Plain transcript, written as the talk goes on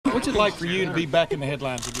What's it like for you to be back in the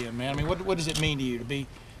headlines again, man? I mean, what does it mean to you to be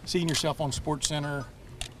seeing yourself on SportsCenter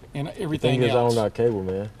and everything else? I don't got cable,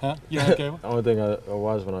 man. Huh? You don't have cable? The only thing I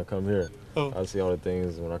watch when I come here. Oh. I see all the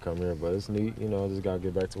things when I come here, but it's neat. You know, I just got to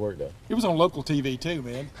get back to work, though. It was on local TV, too,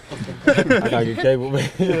 man. I got to get cable, man.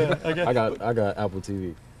 Yeah, I got Apple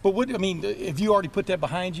TV. But what, I mean, have you already put that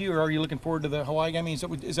behind you, or are you looking forward to the Hawaii game? I mean,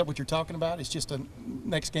 is that what you're talking about? It's just a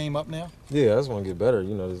next game up now? Yeah, I just want to get better.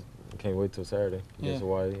 You know, I can't wait till Saturday against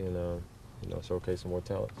Hawaii and, you know, showcase some more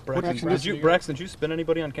talent. Braxton, did you spin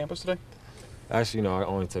anybody on campus today? Actually, you know, I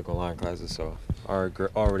only took online classes, so I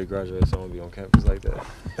already graduated, so I won't be on campus like that.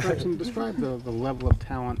 Braxton, describe the level of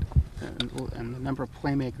talent and the number of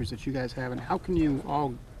playmakers that you guys have, and how can you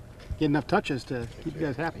all get enough touches to keep you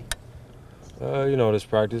guys happy? You know, just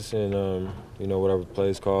practice and, you know, whatever play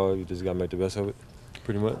is called, you just got to make the best of it,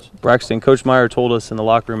 pretty much. Braxton, Coach Meyer told us in the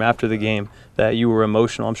locker room after the game that you were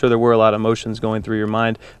emotional. I'm sure there were a lot of emotions going through your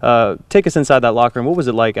mind. Take us inside that locker room. What was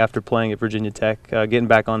it like after playing at Virginia Tech, getting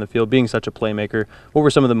back on the field, being such a playmaker? What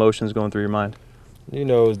were some of the emotions going through your mind? You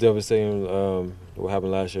know, it was devastating what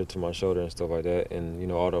happened last year to my shoulder and stuff like that. And, you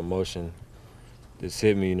know, all the emotion just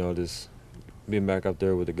hit me, you know, just being back up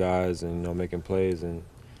there with the guys and, you know, making plays and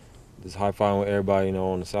just high-fiving with everybody, you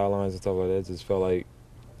know, on the sidelines and stuff like that. It just felt like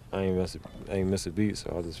I ain't miss a beat,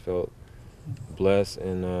 so I just felt blessed,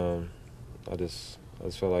 and I just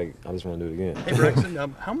felt like I just want to do it again. Hey, Braxton,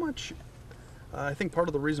 how much I think part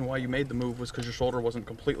of the reason why you made the move was because your shoulder wasn't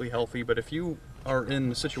completely healthy, but if you are in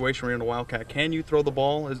the situation where you're in a Wildcat, can you throw the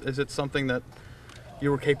ball? Is it something that you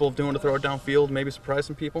were capable of doing to throw it downfield, maybe surprise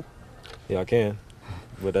some people? Yeah, I can,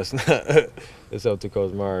 but that's not – it's up to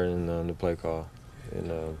Coach Meyer and the play call. And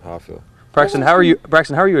how I feel. Braxton, how are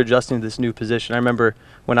you adjusting to this new position? I remember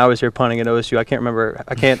when I was here punting at OSU, I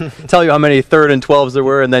can't tell you how many 3rd and 12s there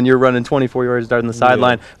were, and then you're running 24 yards down the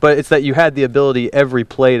sideline. Yeah. But it's that you had the ability every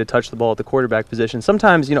play to touch the ball at the quarterback position.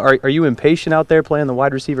 Sometimes, you know, are you impatient out there playing the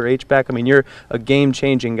wide receiver H-back? I mean, you're a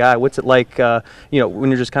game-changing guy. What's it like, you know, when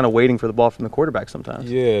you're just kind of waiting for the ball from the quarterback sometimes?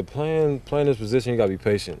 Yeah, playing this position, you got to be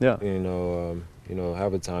patient. Yeah. You know,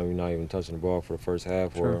 half the time you're not even touching the ball for the first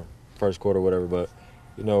half or first quarter or whatever, but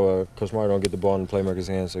you know, Coach Meyer don't get the ball in the playmaker's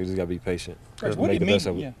hands, so you just got to be patient. What did it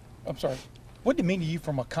mean? Yeah, I'm sorry. What did it mean to you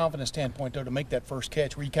from a confidence standpoint, though, to make that first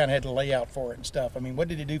catch where you kind of had to lay out for it and stuff? I mean, what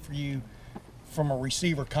did it do for you from a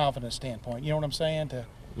receiver confidence standpoint? You know what I'm saying?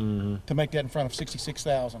 To make that in front of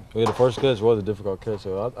 66,000. Yeah, the first catch was a difficult catch,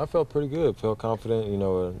 so I felt pretty good, felt confident. You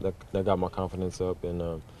know, that got my confidence up,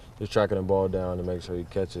 and just tracking the ball down to make sure you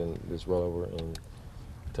catch it and just roll over and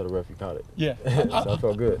tell the ref you caught it. Yeah. So I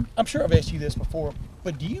felt good. I'm sure I've asked you this before,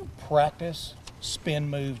 but do you practice spin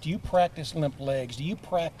moves? Do you practice limp legs? Do you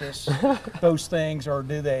practice those things, or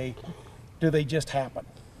do they just happen?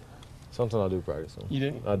 Sometimes I do practice them.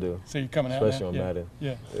 You do? I do. So you're coming out especially now? on Madden.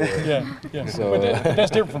 Yeah. So, but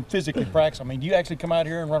that's different from physically practice. I mean, do you actually come out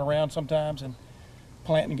here and run around sometimes and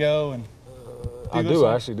plant and go? And I do.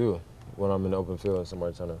 I actually do. When I'm in the open field and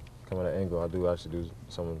somebody's trying to come at an angle, I do actually do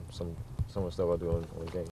some of the stuff I do on the game.